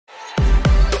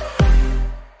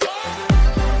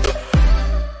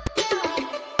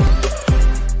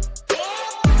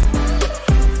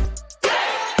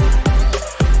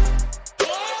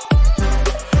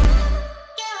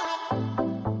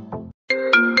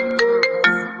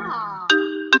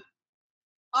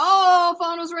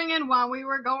singing while we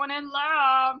were going in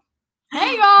live.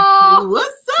 Hey, y'all.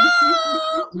 What's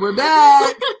up? We're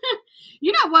back.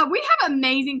 You know what? We have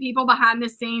amazing people behind the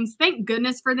scenes. Thank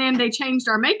goodness for them. They changed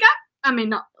our makeup. I mean,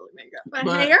 not really makeup, but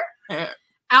hair.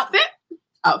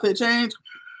 Outfit change.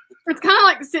 It's kind of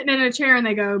like sitting in a chair and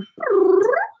they go,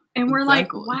 and we're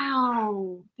like,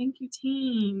 wow, thank you,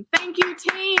 team. Thank you,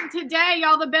 team. Today,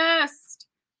 y'all the best.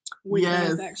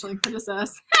 Yes. Actually, put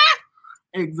us.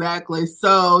 Exactly.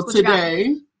 So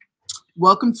today,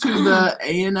 welcome to the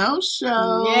A&O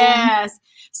show. Yes.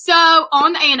 So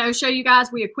on the A&O show, you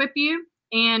guys, we equip you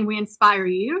and we inspire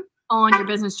you on your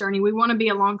business journey. We want to be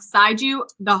alongside you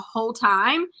the whole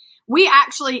time. We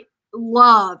actually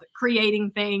love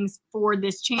creating things for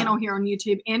this channel here on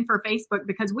YouTube and for Facebook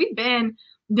because we've been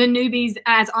the newbies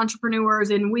as entrepreneurs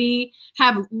and we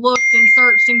have looked and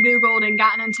searched and Googled and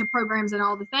gotten into programs and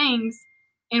all the things.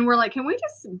 And we're like, can we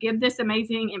just give this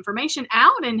amazing information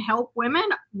out and help women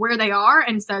where they are?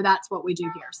 And so that's what we do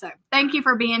here. So thank you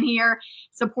for being here,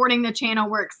 supporting the channel.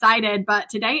 We're excited. But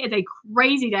today is a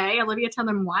crazy day. Olivia, tell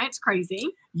them why it's crazy.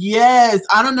 Yes.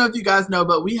 I don't know if you guys know,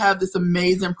 but we have this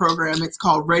amazing program. It's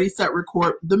called Ready, Set,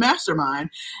 Record, the Mastermind.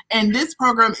 And this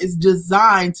program is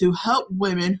designed to help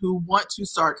women who want to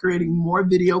start creating more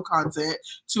video content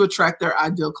to attract their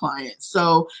ideal clients.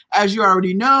 So as you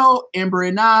already know, Amber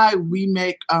and I, we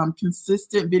make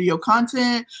consistent video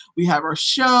content. We have our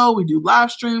show. We do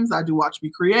live streams. I do Watch Me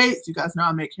Create. So you guys know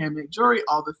I make handmade jewelry,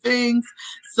 all the things.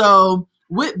 So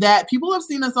with that, people have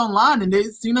seen us online and they've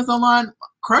seen us online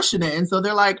crushing it. And so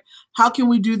they're like, how can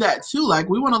we do that too? Like,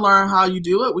 we want to learn how you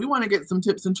do it. We want to get some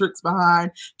tips and tricks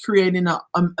behind creating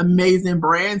an amazing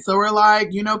brand. So we're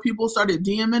like, you know, people started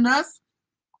DMing us.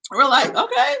 We're like,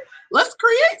 okay, let's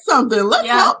create something. Let's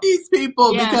help these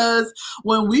people. Because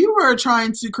when we were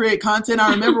trying to create content,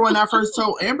 I remember when I first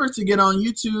told Amber to get on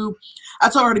YouTube, I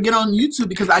told her to get on YouTube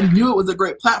because I knew it was a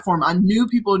great platform. I knew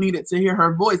people needed to hear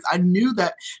her voice. I knew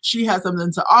that she had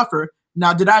something to offer.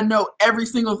 Now, did I know every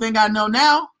single thing I know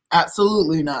now?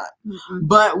 Absolutely not.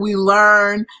 But we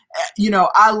learn, you know,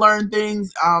 I learned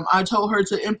things. I told her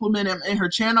to implement them in her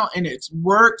channel and it's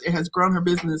worked. It has grown her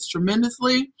business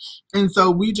tremendously. And so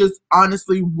we just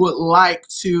honestly would like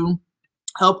to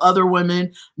help other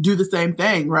women do the same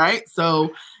thing, right?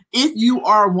 So if you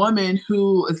are a woman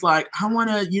who is like, I want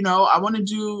to, you know, I want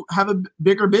to have a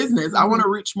bigger business. I want to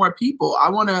reach more people. I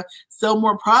want to sell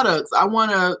more products. I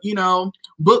want to, you know,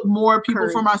 book more people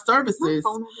for my services.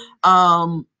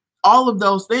 All of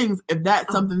those things, if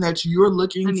that's something that you're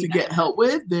looking to get help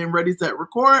with, then Ready, Set,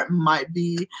 Record might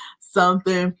be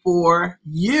something for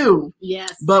you.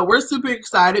 Yes. But we're super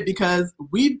excited because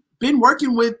we've been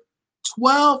working with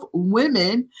 12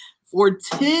 women for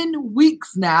 10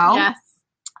 weeks now. Yes.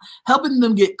 Helping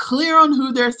them get clear on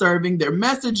who they're serving, their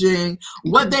messaging,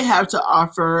 what they have to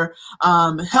offer,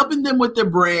 helping them with their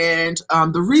brand,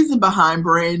 the reason behind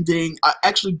branding,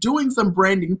 actually doing some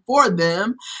branding for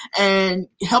them, and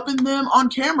helping them on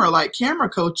camera, like camera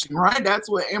coaching, right? That's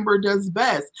what Amber does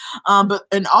best.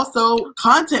 And also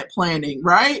content planning,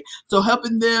 right? So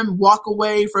helping them walk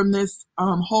away from this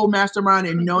whole mastermind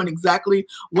and knowing exactly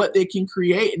what they can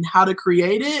create and how to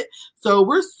create it. So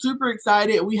we're super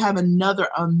excited. We have another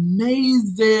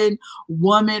amazing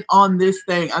woman on this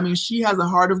thing. I mean, she has a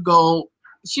heart of gold.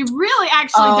 She really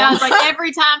actually does. Like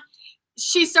every time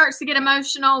she starts to get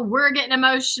emotional, we're getting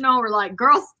emotional. We're like,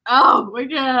 girls, oh my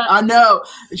God. I know.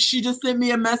 She just sent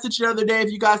me a message the other day.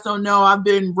 If you guys don't know, I've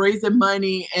been raising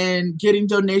money and getting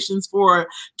donations for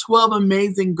 12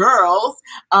 amazing girls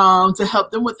to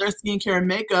help them with their skincare and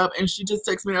makeup. And she just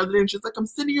texted me the other day and she's like, I'm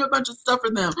sending you a bunch of stuff for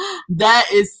them. That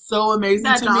is so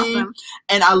amazing to me.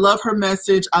 And I love her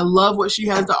message. I love what she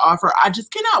has to offer. I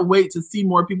just cannot wait to see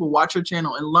more people watch her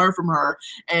channel and learn from her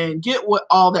and get what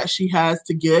all that she has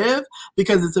to give,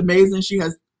 because it's amazing. She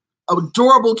has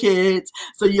adorable kids.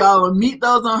 So y'all will meet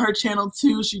those on her channel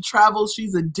too. She travels.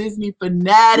 She's a Disney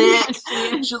fanatic.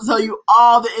 She'll tell you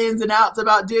all the ins and outs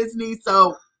about Disney.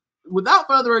 So without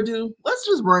further ado, let's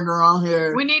just bring her on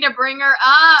here. We need to bring her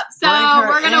up. So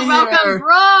we're going to welcome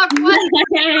Brooke.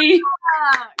 Hey.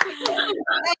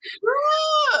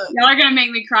 Y'all are going to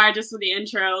make me cry just with the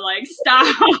intro. Like,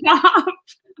 stop.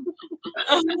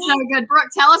 So good. Brooke,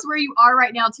 tell us where you are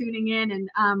right now tuning in and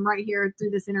right here through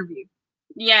this interview.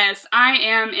 Yes, I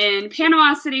am in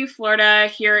Panama City, Florida,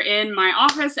 here in my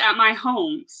office at my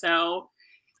home. So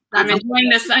I'm enjoying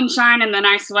the sunshine and the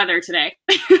nice weather today.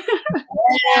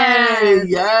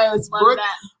 Yes.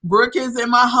 Brooke is in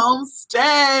my home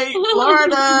state,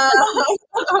 Florida. I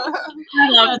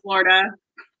love Florida.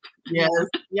 Yes.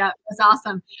 Yeah, that's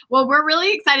awesome. Well, we're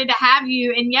really excited to have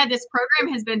you. And yeah, this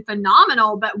program has been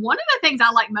phenomenal. But one of the things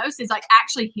I like most is like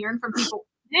actually hearing from people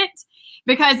in it.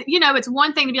 Because, you know, it's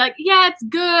one thing to be like, yeah, it's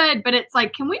good. But it's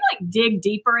like, can we like dig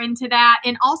deeper into that?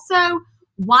 And also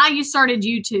why you started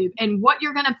YouTube and what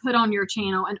you're going to put on your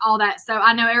channel and all that. So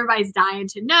I know everybody's dying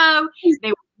to know. They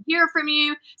want to hear from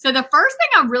you. So the first thing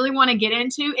I really want to get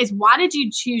into is why did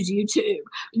you choose YouTube?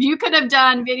 You could have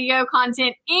done video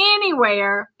content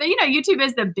anywhere, but you know, YouTube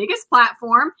is the biggest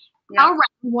platform. Yeah.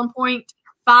 Around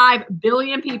 1.5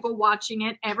 billion people watching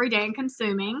it every day and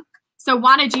consuming. So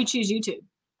why did you choose YouTube?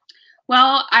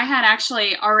 Well, I had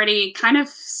actually already kind of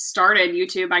started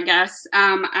YouTube, I guess.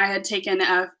 I had taken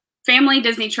a family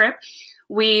Disney trip.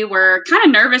 We were kind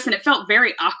of nervous and it felt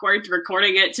very awkward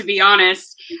recording it, to be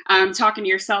honest, talking to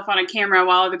yourself on a camera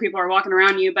while other people are walking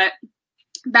around you. But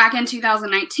back in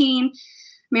 2019,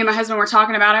 me and my husband were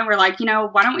talking about it. We're like, you know,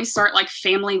 why don't we start like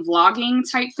family vlogging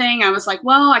type thing? I was like,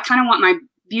 well, I kind of want my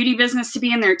beauty business to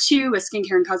be in there too with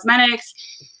skincare and cosmetics.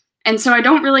 And so I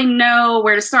don't really know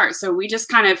where to start. So we just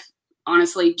kind of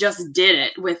honestly just did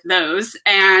it with those.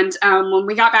 And when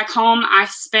we got back home, I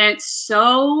spent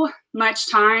so much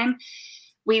time.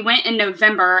 We went in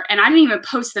November and I didn't even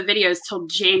post the videos till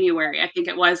January, I think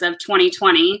it was, of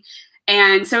 2020.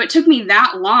 And so it took me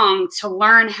that long to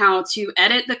learn how to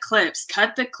edit the clips,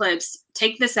 cut the clips,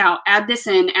 take this out, add this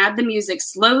in, add the music,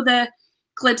 slow the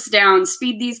clips down,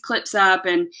 speed these clips up,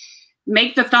 and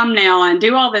make the thumbnail and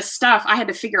do all this stuff. I had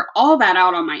to figure all that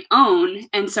out on my own.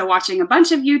 And so watching a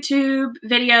bunch of YouTube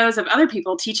videos of other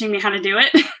people teaching me how to do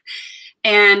it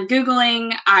and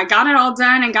Googling, I got it all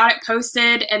done and got it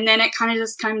posted. And then it kind of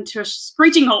just came to a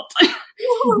screeching halt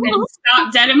and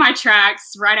stopped dead in my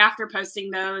tracks right after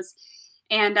posting those.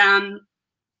 And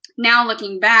now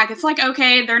looking back, it's like,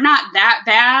 okay, they're not that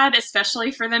bad,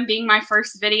 especially for them being my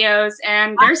first videos.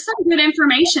 And there's some good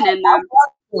information in them.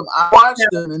 I watched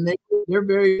them and they're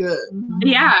very good.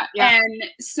 Yeah. And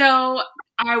so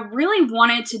I really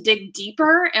wanted to dig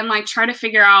deeper and like try to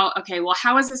figure out, okay, well,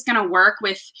 how is this going to work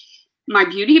with my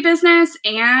beauty business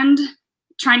and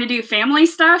trying to do family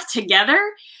stuff together?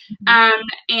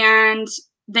 And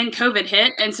then COVID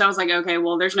hit. And so I was like, okay,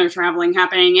 well, there's no traveling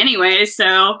happening anyway.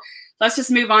 So let's just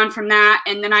move on from that.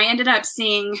 And then I ended up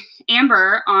seeing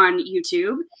Amber on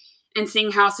YouTube and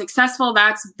seeing how successful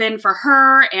that's been for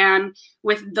her, and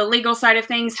with the legal side of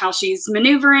things, how she's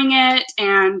maneuvering it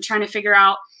and trying to figure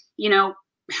out, you know,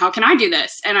 how can I do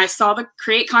this? And I saw the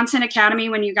Create Content Academy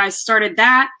when you guys started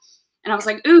that. And I was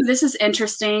like, ooh, this is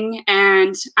interesting.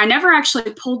 And I never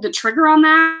actually pulled the trigger on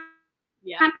that.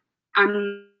 Yeah.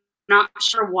 I'm not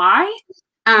sure why,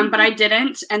 but I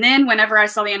didn't. And then whenever I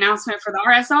saw the announcement for the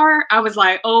RSR, I was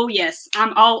like, oh yes,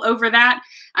 I'm all over that.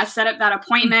 I set up that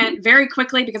appointment very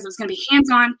quickly because it was going to be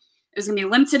hands-on. It was going to be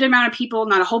a limited amount of people,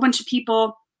 not a whole bunch of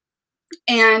people.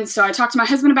 And so I talked to my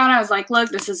husband about it. I was like, look,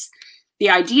 this is the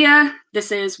idea.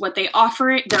 This is what they're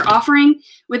offering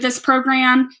with this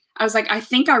program. I was like, I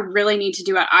think I really need to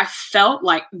do it. I felt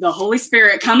like the Holy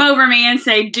Spirit come over me and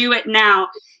say, do it now,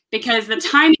 because the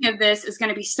timing of this is going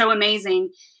to be so amazing.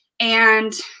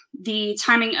 And the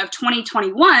timing of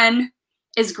 2021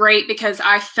 is great because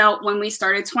I felt when we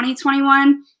started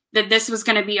 2021 that this was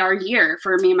going to be our year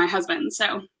for me and my husband.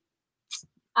 So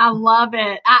I love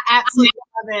it. I absolutely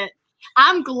love it.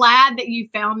 I'm glad that you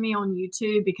found me on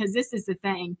YouTube, because this is the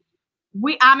thing.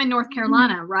 I'm in North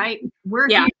Carolina, right? We're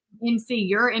here in NC.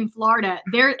 You're in Florida.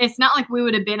 It's not like we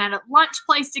would have been at a lunch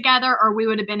place together, or we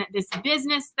would have been at this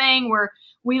business thing where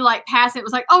we like pass it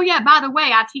was like, oh yeah, by the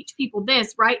way, I teach people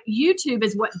this, right? YouTube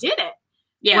is what did it.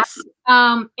 Yes.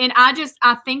 Right? And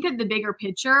I think of the bigger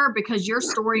picture, because your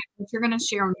story that you're going to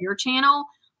share on your channel,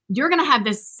 you're going to have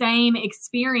the same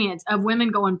experience of women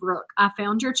going, Brooke, I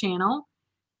found your channel.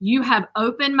 You have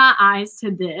opened my eyes to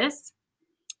this.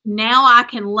 Now I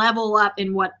can level up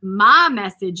in what my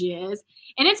message is.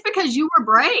 And it's because you were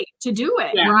brave to do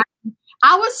it, right?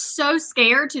 I was so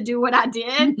scared to do what I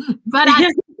did, but I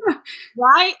did,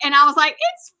 right? And I was like,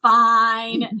 it's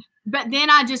fine. But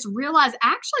then I just realized,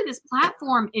 actually, this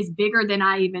platform is bigger than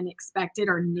I even expected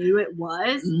or knew it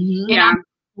was. And I'm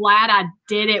glad I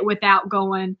did it without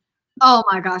going, oh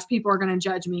my gosh, people are going to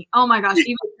judge me. Oh my gosh, even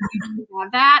if you didn't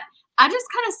have that. I just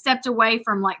kind of stepped away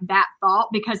from like that thought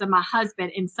because of my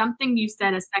husband. And something you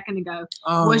said a second ago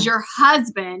was your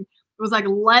husband was like,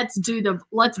 let's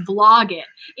vlog it.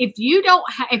 If you don't,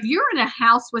 if you're in a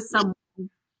house with someone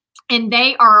and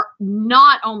they are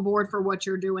not on board for what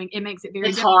you're doing, it makes it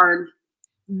very hard,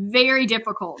 very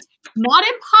difficult. Not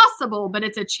impossible, but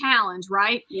it's a challenge,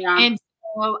 right? Yeah. And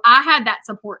so I had that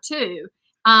support too.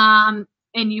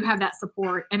 and you have that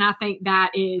support. And I think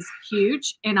that is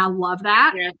huge. And I love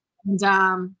that. Yeah.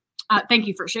 And thank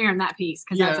you for sharing that piece,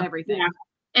 because that's everything. Yeah.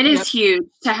 It is huge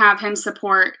to have him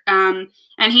support. And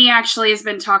he actually has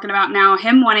been talking about now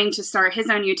him wanting to start his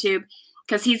own YouTube,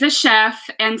 because he's a chef.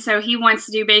 And so he wants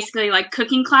to do basically like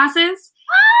cooking classes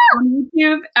on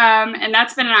YouTube. And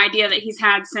that's been an idea that he's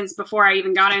had since before I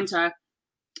even got into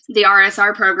the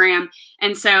RSR program.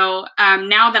 And so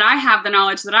now that I have the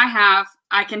knowledge that I have,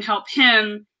 I can help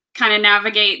him kind of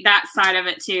navigate that side of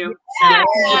it too. So,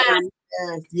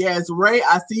 yes. Ray,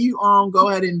 I see you on. Go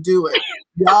ahead and do it.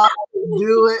 Y'all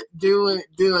do it.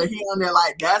 He on there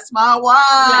like, that's my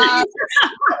wife.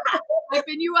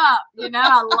 Whipping you up. You know,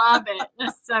 I love it.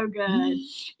 That's so good.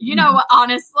 You know,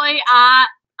 honestly, I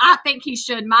think he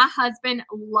should. My husband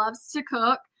loves to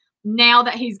cook now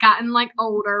that he's gotten like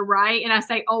older, right? And I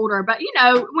say older, but you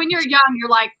know, when you're young, you're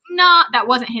like, nah, that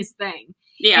wasn't his thing.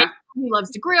 Yeah. And he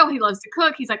loves to grill. He loves to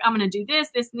cook. He's like, I'm going to do this,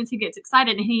 and this. He gets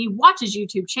excited, and he watches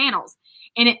YouTube channels,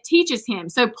 and it teaches him.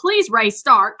 So please, Ray,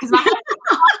 start, because my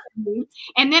husband you,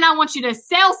 and then I want you to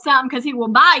sell something, because he will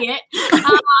buy it.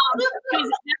 That's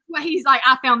what he's like.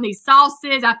 I found these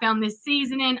sauces. I found this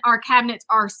seasoning. Our cabinets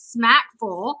are smack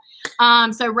full.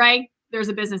 So Ray, there's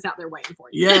a business out there waiting for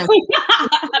you. Yes.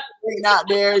 Out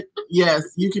there, yes,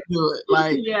 you can do it.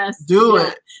 Like, yes, do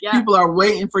it. Yeah. People are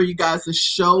waiting for you guys to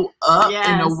show up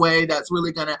in a way that's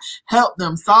really gonna help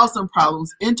them solve some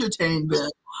problems, entertain them.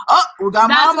 Oh, we got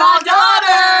That's mama and daughter.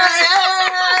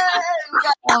 Yay! We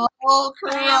got a whole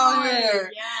crew on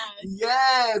here.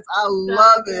 Yes, I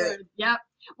love it. Yep.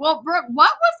 Well, Brooke,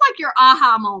 what was like your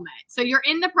aha moment? So you're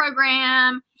in the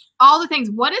program, all the things.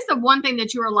 What is the one thing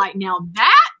that you were like, now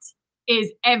that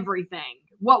is everything?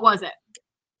 What was it?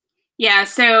 Yeah,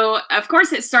 so of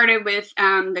course it started with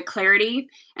the clarity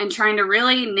and trying to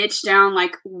really niche down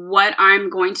like what I'm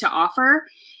going to offer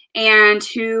and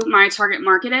who my target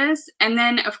market is. And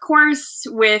then of course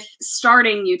with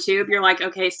starting YouTube, you're like,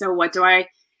 okay, so what do I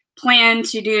plan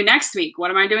to do next week?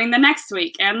 What am I doing the next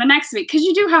week and the next week? Because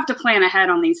you do have to plan ahead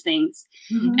on these things.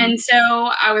 Mm-hmm. And so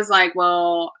I was like,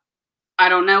 well, I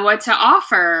don't know what to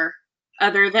offer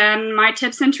other than my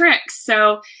tips and tricks.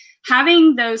 So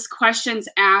having those questions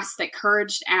asked that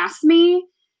Courage asked me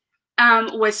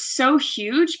was so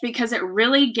huge, because it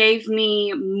really gave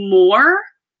me more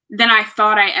than I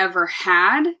thought I ever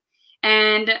had.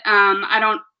 And I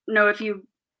don't know if you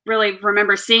really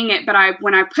remember seeing it, but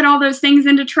when I put all those things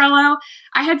into Trello,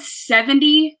 I had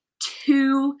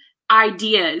 72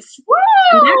 ideas. Woo!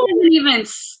 And that doesn't even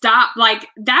stop. Like,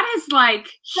 that is like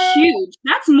huge.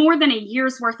 That's more than a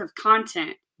year's worth of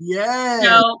content. Yeah.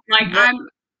 So like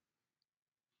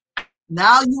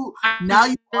Now you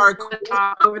are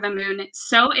over the moon.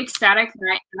 So ecstatic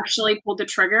that I actually pulled the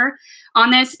trigger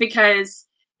on this, because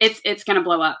it's gonna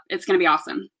blow up. It's gonna be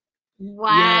awesome.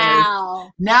 Wow.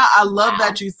 Yes. Now I love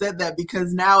that you said that,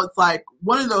 because now it's like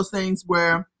one of those things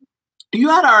where you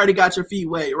had already got your feet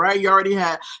wet, right? You already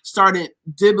had started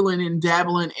dibbling and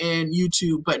dabbling in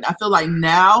YouTube, but I feel like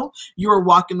now you're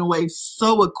walking away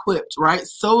so equipped, right?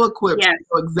 So equipped. Yes. You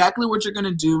know exactly what you're going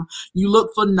to do. You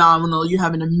look phenomenal. You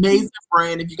have an amazing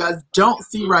brand. If you guys don't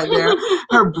see right there,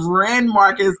 her brand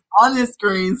mark is on the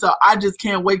screen. So I just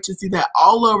can't wait to see that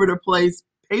all over the place,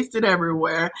 pasted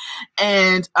everywhere.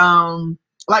 And,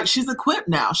 like, she's equipped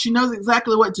now. She knows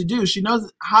exactly what to do. She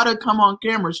knows how to come on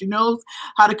camera. She knows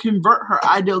how to convert her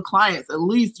ideal clients, at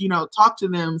least, you know, talk to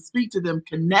them, speak to them,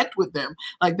 connect with them.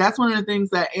 Like, that's one of the things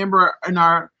that Amber and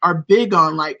I are big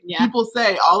on. Like, people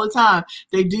say all the time,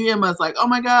 they DM us like, oh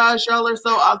my gosh, y'all are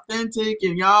so authentic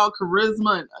and y'all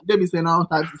charisma. And they be saying all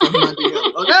types of stuff in my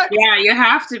DM, okay? Yeah, you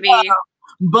have to be.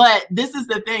 But this is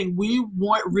the thing. We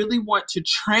really want to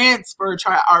try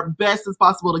our best as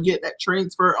possible to get that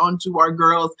transfer onto our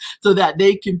girls, so that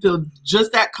they can feel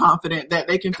just that confident, that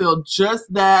they can feel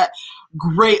just that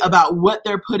great about what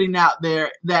they're putting out there,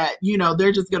 that, you know,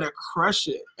 they're just going to crush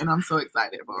it. And I'm so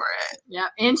excited for it. Yeah.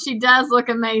 And she does look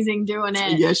amazing doing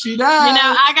it. Yes, she does. You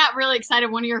know, I got really excited.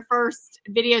 One of your first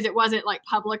videos, it wasn't like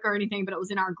public or anything, but it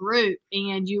was in our group,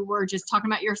 and you were just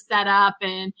talking about your setup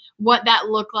and what that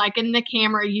looked like and the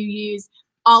camera you use.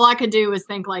 All I could do was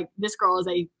think, like, this girl is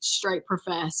a straight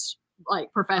professional.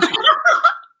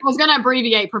 I was going to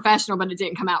abbreviate professional, but it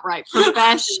didn't come out right.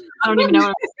 I don't even know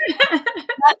what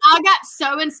but I got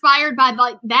so inspired by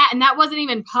like that. And that wasn't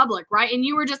even public, right? And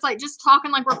you were just like, just talking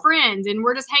like we're friends and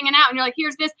we're just hanging out. And you're like,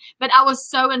 here's this. But I was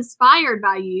so inspired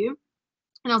by you.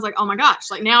 And I was like, oh my gosh,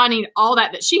 like now I need all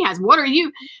that she has. What are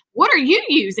you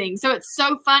using? So it's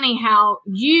so funny how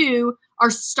you are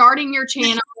starting your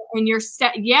channel and your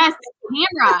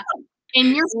camera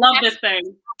and your love this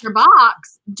thing. your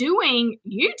box doing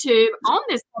YouTube on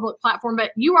this public platform,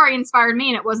 but you already inspired me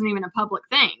and it wasn't even a public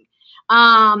thing.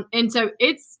 And so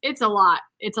it's a lot.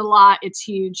 It's a lot. It's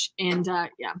huge. And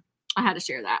yeah, I had to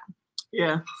share that.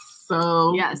 Yeah.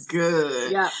 So yes.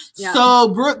 good. Yeah. So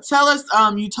Brooke, tell us,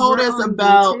 you told us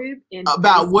about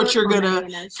what you're gonna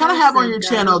kind of have on your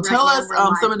channel. Tell us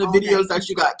some of the videos that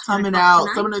you got coming out,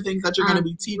 some of the things that you're gonna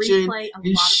be teaching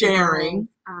and sharing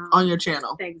on your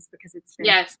channel. Because it's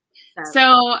yes. So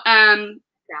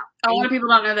a lot of people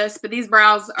don't know this, but these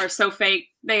brows are so fake.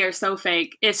 They are so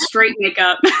fake. It's straight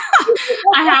makeup.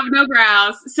 I have no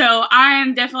brows. So I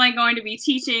am definitely going to be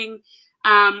teaching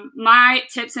my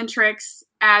tips and tricks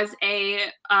as a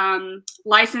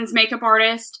licensed makeup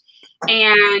artist.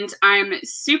 And I'm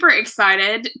super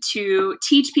excited to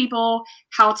teach people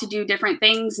how to do different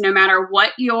things, no matter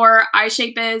what your eye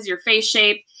shape is, your face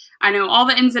shape. I know all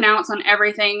the ins and outs on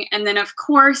everything. And then, of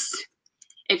course,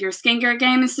 if your skincare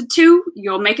game is a 2,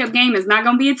 your makeup game is not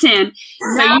going to be a 10.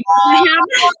 So you have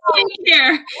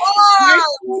skincare. Your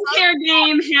skincare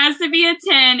game has to be a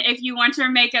 10 if you want your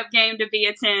makeup game to be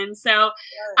a 10. So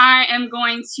I am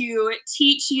going to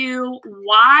teach you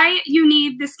why you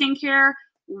need the skincare,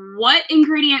 what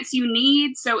ingredients you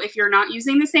need. So if you're not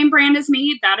using the same brand as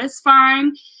me, that is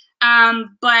fine.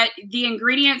 But the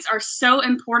ingredients are so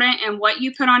important, and what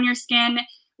you put on your skin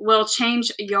will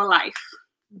change your life.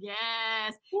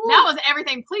 Yes. Ooh. That was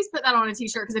everything. Please put that on a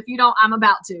t-shirt, because if you don't, I'm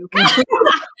about to.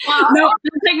 No,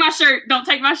 don't take my shirt. Don't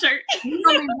take my shirt. You're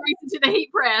going to be racing to the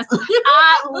heat press.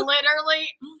 I literally,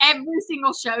 every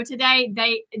single show today,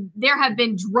 there have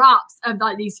been drops of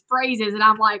like these phrases, and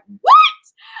I'm like, what?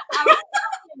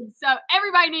 So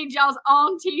everybody needs y'all's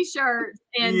own t-shirts,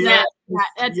 and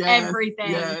that's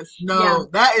everything. Yes, no,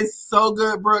 that is so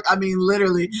good, Brooke. I mean,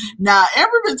 literally. Now,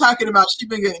 Amber been talking about she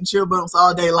been getting chill bumps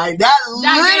all day. Like that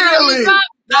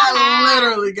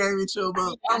literally gave me chill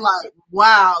bumps. I'm like,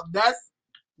 wow, that's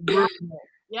brilliant.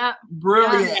 Yeah,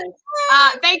 brilliant.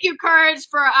 Yeah. Thank you, Courage,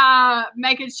 for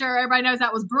making sure everybody knows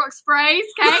that was Brooke's phrase.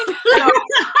 Okay, so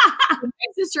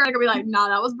sister gonna be like, "No,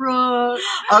 that was Brooke."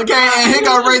 Okay, and here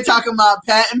go Ray talking about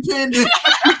patent pending.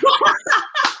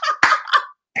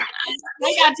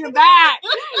 They got your back.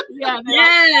 Yeah.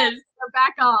 Yes. So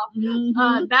back off.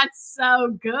 Mm-hmm. That's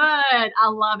so good. I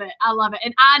love it. I love it.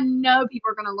 And I know people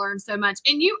are going to learn so much.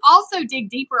 And you also dig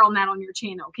deeper on that on your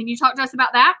channel. Can you talk to us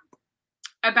about that?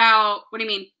 About, what do you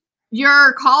mean?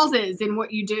 Your causes and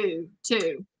what you do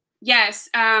too. Yes.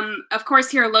 Of course,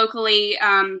 here locally,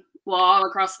 well, all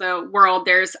across the world,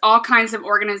 there's all kinds of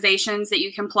organizations that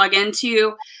you can plug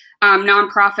into,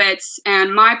 nonprofits.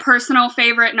 And my personal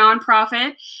favorite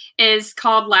nonprofit is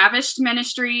called Lavished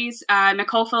Ministries.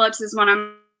 Nicole Phillips is one of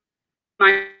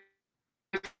my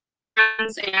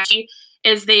friends, and she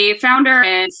is the founder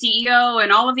and CEO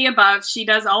and all of the above. She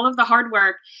does all of the hard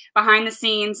work behind the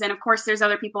scenes. And of course, there's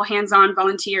other people, hands-on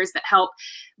volunteers that help.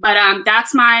 But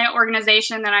that's my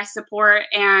organization that I support.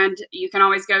 And you can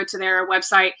always go to their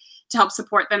website to help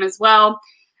support them as well.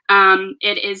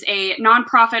 It is a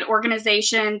nonprofit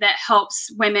organization that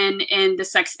helps women in the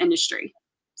sex industry.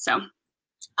 So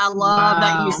I love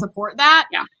that you support that.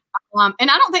 Yeah.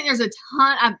 And I don't think there's a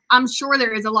ton. I'm sure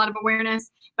there is a lot of awareness,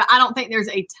 but I don't think there's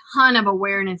a ton of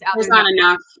awareness out there. There's not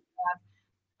enough.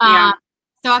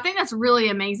 So I think that's really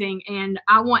amazing. And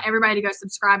I want everybody to go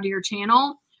subscribe to your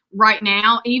channel right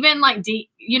now. Even like,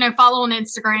 follow on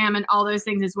Instagram and all those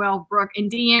things as well, Brooke, and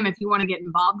DM if you want to get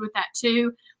involved with that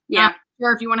too. Yeah.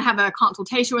 Or if you want to have a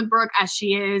consultation with Brooke, as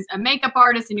she is a makeup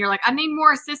artist and you're like, I need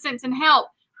more assistance and help,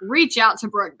 reach out to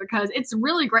Brooke, because it's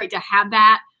really great to have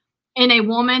that in a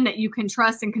woman that you can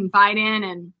trust and confide in.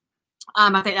 And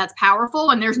I think that's powerful,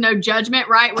 and there's no judgment,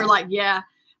 right? We're like, yeah,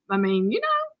 I mean,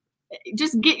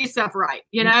 just get yourself right,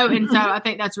 And so I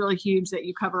think that's really huge that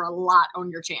you cover a lot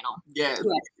on your channel. Yes.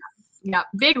 Yeah.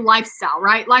 Big lifestyle,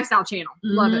 right? Lifestyle channel.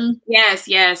 Love it.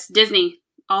 Yes. Disney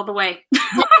all the way.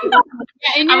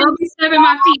 And I will be stepping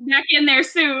my feet back in there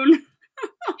soon.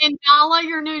 And Nala,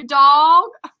 your new dog.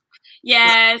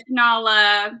 Yes,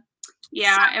 Nala.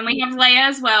 Yeah, and we have Leia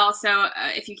as well. So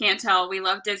if you can't tell, we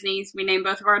love Disney. We named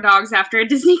both of our dogs after a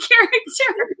Disney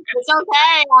character. It's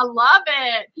okay. I love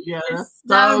it. Yeah, it's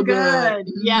so good.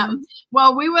 Yeah.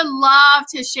 Well, we would love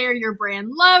to share your brand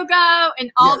logo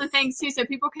and all the things too, so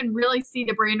people can really see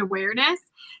the brand awareness.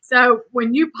 So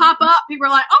when you pop up, people are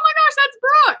like, "Oh my gosh, that's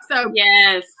Brooke!" So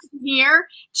yes, here,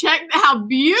 check how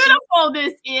beautiful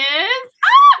this is.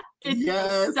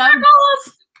 It's so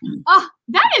oh,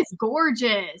 that is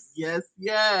gorgeous. Yes.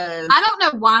 I don't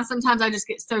know why sometimes I just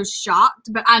get so shocked,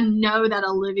 but I know that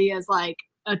Olivia's like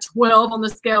a 12 on the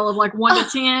scale of like 1 to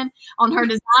 10 on her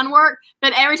design work.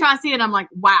 But every time I see it, I'm like,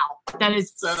 wow, that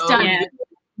is So stunning.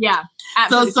 Yeah.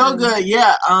 So good.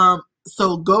 Yeah.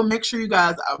 So go make sure you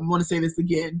guys, I want to say this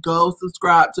again, go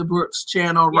subscribe to Brooke's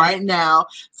channel right now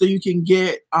so you can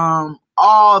get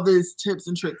all these tips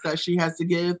and tricks that she has to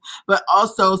give, but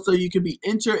also so you can be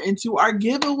entered into our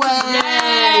giveaway.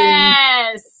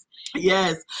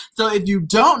 Yes. So if you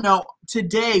don't know,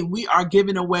 today we are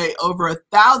giving away over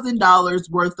 $1,000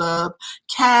 worth of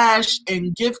cash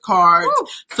and gift cards. Woo.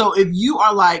 So if you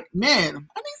are like, man,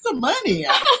 I need some money,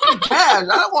 I need some cash,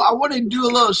 I want to do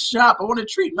a little shop, I want to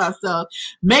treat myself,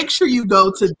 make sure you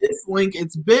go to this link.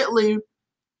 It's bit.ly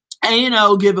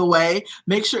A&O giveaway.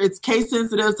 Make sure it's case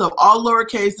sensitive, so all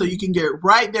lowercase, so you can get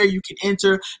right there. You can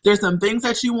enter. There's some things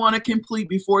that you want to complete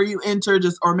before you enter,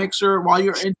 or make sure while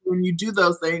you're entering you do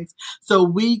those things so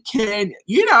we can,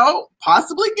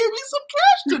 possibly give you some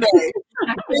cash today.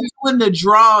 We're doing the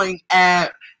drawing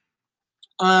at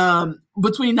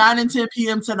between 9 and 10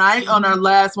 p.m. tonight on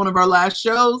one of our last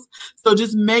shows. So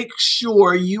just make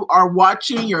sure you are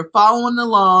watching, you're following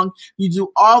along, you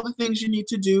do all the things you need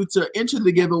to do to enter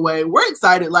the giveaway. We're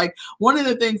excited. Like, one of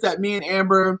the things that me and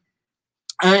Amber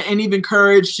and even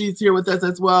Courage, she's here with us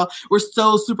as well, we're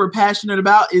so super passionate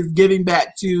about is giving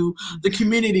back to the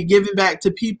community, giving back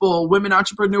to people, women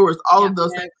entrepreneurs, all of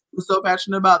those things. We're so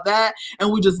passionate about that,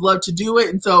 and we just love to do it.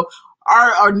 And so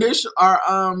our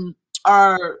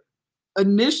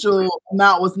initial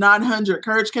amount was 900.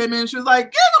 Courage came in, she was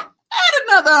like, add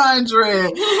another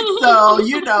 100. So,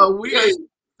 we are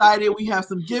excited. We have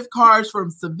some gift cards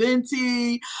from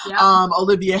Saventi,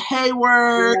 Olivia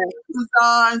Hayward,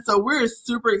 Amazon. So we're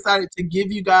super excited to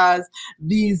give you guys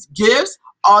these gifts.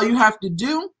 All you have to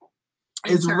do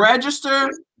is register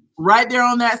right there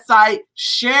on that site.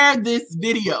 Share this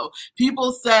video.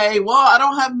 People say, well, I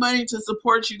don't have money to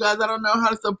support you guys. I don't know how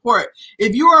to support.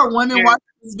 If you are a woman watching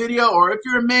this video, or if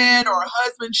you're a man or a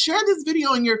husband, share this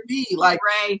video in your feed. Like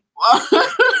Ray.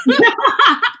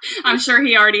 I'm sure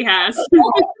he already has.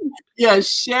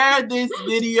 Share this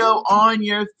video on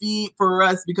your feed for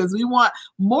us, because we want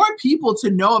more people to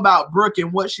know about Brooke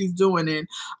and what she's doing,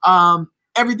 and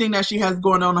everything that she has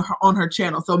going on her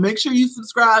channel. So make sure you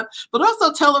subscribe, but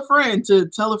also tell a friend to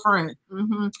tell a friend.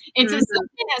 It's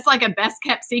something that's like a best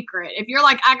kept secret. If you're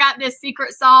like, I got this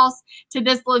secret sauce to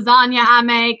this lasagna I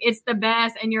make, it's the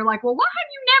best, and you're like, well, why have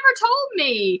you never told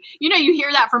me? You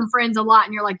hear that from friends a lot,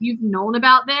 and you're like, you've known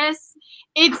about this?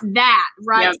 It's that,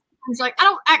 right? Yep. It's like, I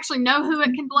don't actually know who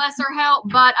it can bless or help,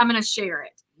 but I'm going to share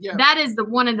it. Yeah. That is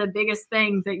one of the biggest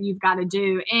things that you've got to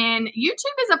do. And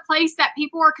YouTube is a place that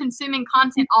people are consuming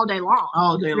content all day long.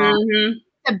 All day long. It's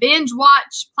a binge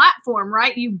watch platform,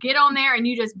 right? You get on there and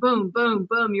you just boom, boom,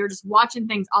 boom. You're just watching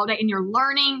things all day, and you're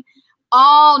learning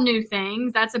all new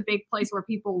things. That's a big place where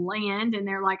people land, and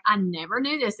they're like, I never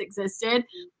knew this existed.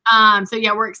 So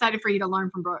yeah, we're excited for you to learn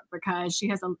from Brooke, because she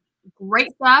has some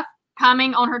great stuff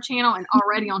coming on her channel and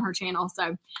already on her channel.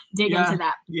 So dig into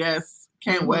that. Yes.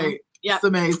 Can't wait. Yep. It's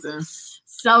amazing.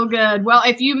 So good. Well,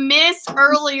 if you missed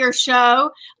earlier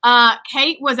show,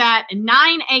 Kate was at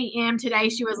 9 a.m. today.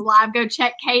 She was live. Go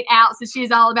check Kate out. So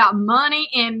she's all about money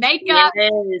and makeup.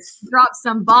 Yes. Dropped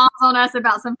some bombs on us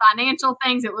about some financial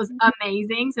things. It was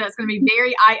amazing. So that's going to be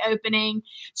very eye-opening.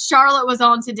 Charlotte was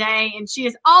on today, and she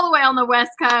is all the way on the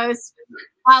West Coast.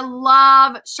 I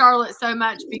love Charlotte so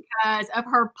much because of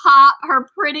her pop, her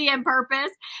pretty and purpose.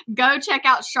 Go check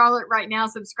out Charlotte right now.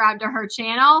 Subscribe to her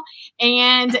channel.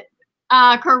 And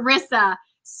Carissa,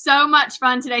 so much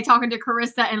fun today talking to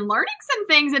Carissa and learning some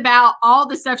things about all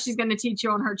the stuff she's going to teach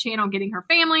you on her channel, getting her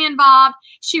family involved.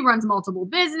 She runs multiple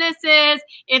businesses.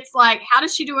 It's like, how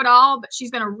does she do it all? But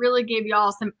she's going to really give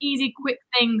y'all some easy, quick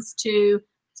things to,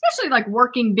 especially like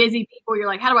working busy people. You're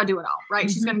like, how do I do it all? Right?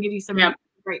 She's going to give you some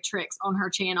great tricks on her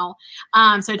channel.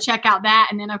 So check out that.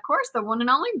 And then of course the one and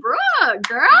only Brooke,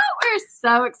 girl, we're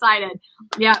so excited.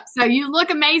 Yeah. So you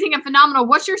look amazing and phenomenal.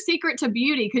 What's your secret to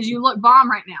beauty? Because you look bomb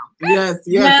right now. Yes.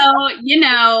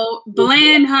 Well,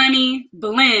 blend, honey,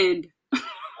 blend.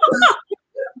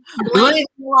 Blend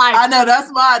for life. I know that's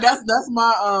my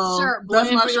shirt.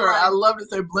 That's my shirt. I love to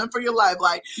say blend for your life.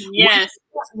 Like, yes,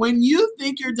 when you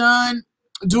think you're done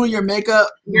doing your makeup,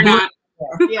 you're not.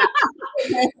 Yeah.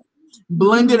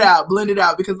 Blend it out,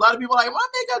 because a lot of people are like, my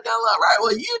makeup don't look right.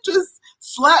 Well, you just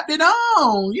slapped it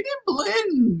on. You didn't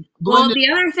blend. Well, the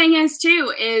other thing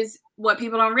is what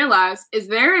people don't realize is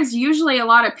there is usually a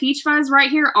lot of peach fuzz right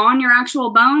here on your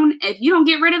actual bone. If you don't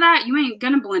get rid of that, you ain't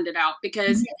gonna blend it out,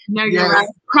 because your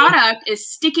product is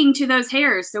sticking to those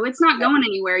hairs, so it's not going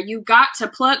anywhere. You got to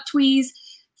pluck, tweeze,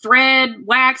 thread,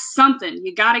 wax, something.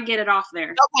 You got to get it off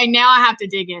there. Okay, now I have to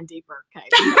dig in deeper. Okay.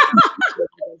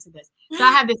 Into this. So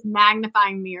I have this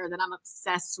magnifying mirror that I'm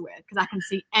obsessed with because I can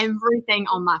see everything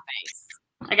on my face.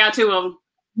 I got 2 of them.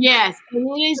 Yes, it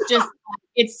is just,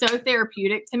 it's so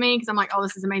therapeutic to me because I'm like, oh,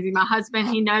 this is amazing. My husband,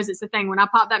 he knows it's a thing. When I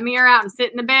pop that mirror out and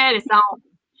sit in the bed, it's on.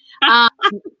 I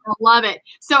love it.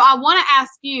 So I want to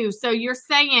ask you, so you're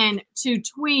saying to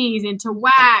tweeze and to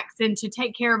wax and to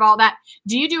take care of all that.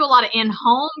 Do you do a lot of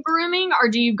in-home grooming or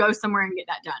do you go somewhere and get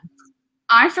that done?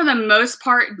 I, for the most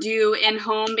part, do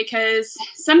in-home because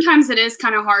sometimes it is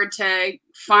kind of hard to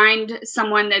find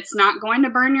someone that's not going to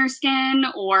burn your skin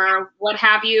or what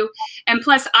have you. And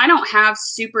plus, I don't have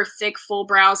super thick full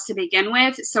brows to begin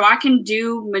with, so I can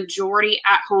do majority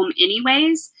at home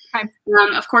anyways. Okay.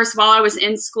 Of course, while I was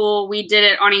in school, we did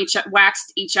it on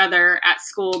waxed each other at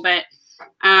school, but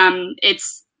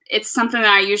it's something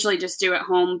that I usually just do at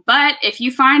home. But if you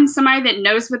find somebody that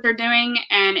knows what they're doing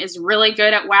and is really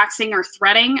good at waxing or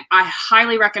threading, I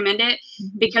highly recommend it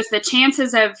because the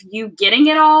chances of you getting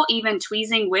it all, even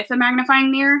tweezing with a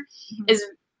magnifying mirror, is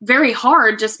very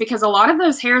hard just because a lot of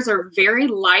those hairs are very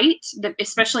light,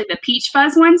 especially the peach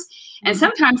fuzz ones. And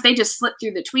sometimes they just slip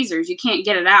through the tweezers. You can't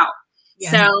get it out.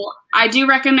 Yeah. So I do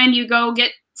recommend you go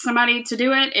get somebody to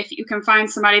do it if you can find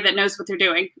somebody that knows what they're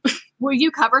doing. Will you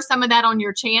cover some of that on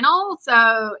your channel?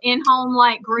 So in-home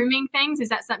like grooming things, is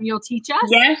that something you'll teach us?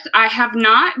 Yes, I have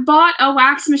not bought a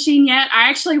wax machine yet. I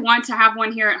actually want to have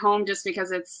one here at home just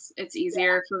because it's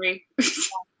easier for me.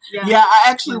 Yeah, I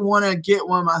actually want to get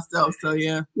one myself. So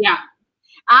yeah. Yeah.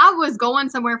 I was going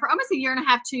somewhere for almost 1.5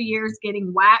 years, 2 years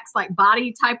getting wax, like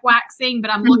body type waxing,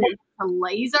 but I'm looking for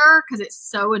laser because it's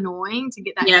so annoying to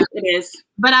get that. Yeah, it is.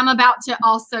 But I'm about to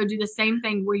also do the same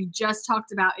thing we just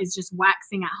talked about is just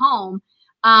waxing at home.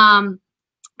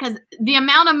 Because the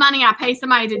amount of money I pay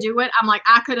somebody to do it, I'm like,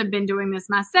 I could have been doing this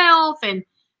myself and,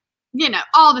 you know,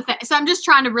 all the things. So I'm just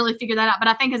trying to really figure that out. But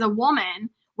I think as a woman,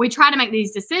 we try to make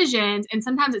these decisions and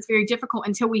sometimes it's very difficult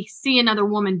until we see another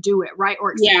woman do it, right?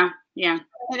 Or yeah.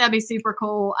 I think that'd be super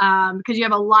cool because you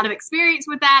have a lot of experience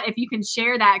with that. If you can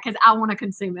share that, because I want to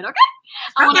consume it. Okay.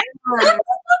 I want to.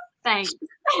 Thanks.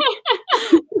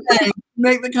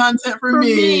 Make the content for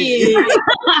me.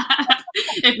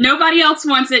 If nobody else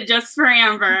wants it, just for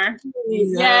Amber.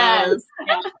 Yes.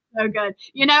 So good.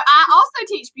 You know, I also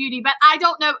teach beauty, but I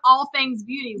don't know all things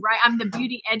beauty, right? I'm the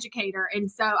beauty educator.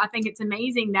 And so I think it's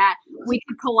amazing that we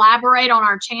can collaborate on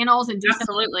our channels and do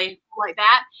something like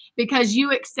that because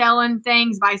you excel in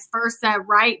things, vice versa,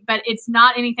 right? But it's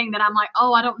not anything that I'm like,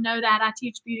 oh, I don't know that. I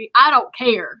teach beauty. I don't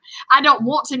care. I don't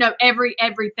want to know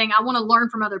everything. I want to learn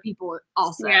from other people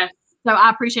also. Yes. So I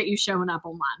appreciate you showing up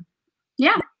on mine.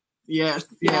 Yeah. Yes.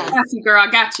 Got you, girl. I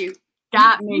got you.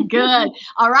 Got me. Good.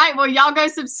 All right. Well, y'all go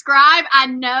subscribe. I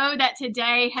know that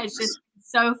today has just been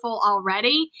so full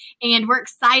already. And we're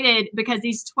excited because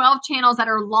these 12 channels that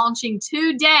are launching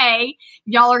today,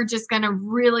 y'all are just going to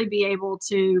really be able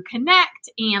to connect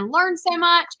and learn so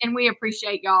much. And we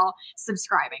appreciate y'all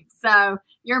subscribing. So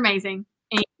you're amazing.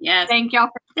 And yes. Thank y'all.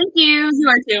 Thank you. You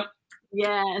are too.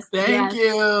 Yes. Thank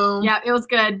you. Yeah, it was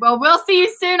good. Well, we'll see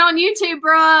you soon on YouTube,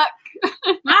 Brooke.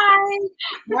 Bye.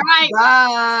 All right.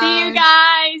 Bye. See you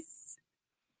guys.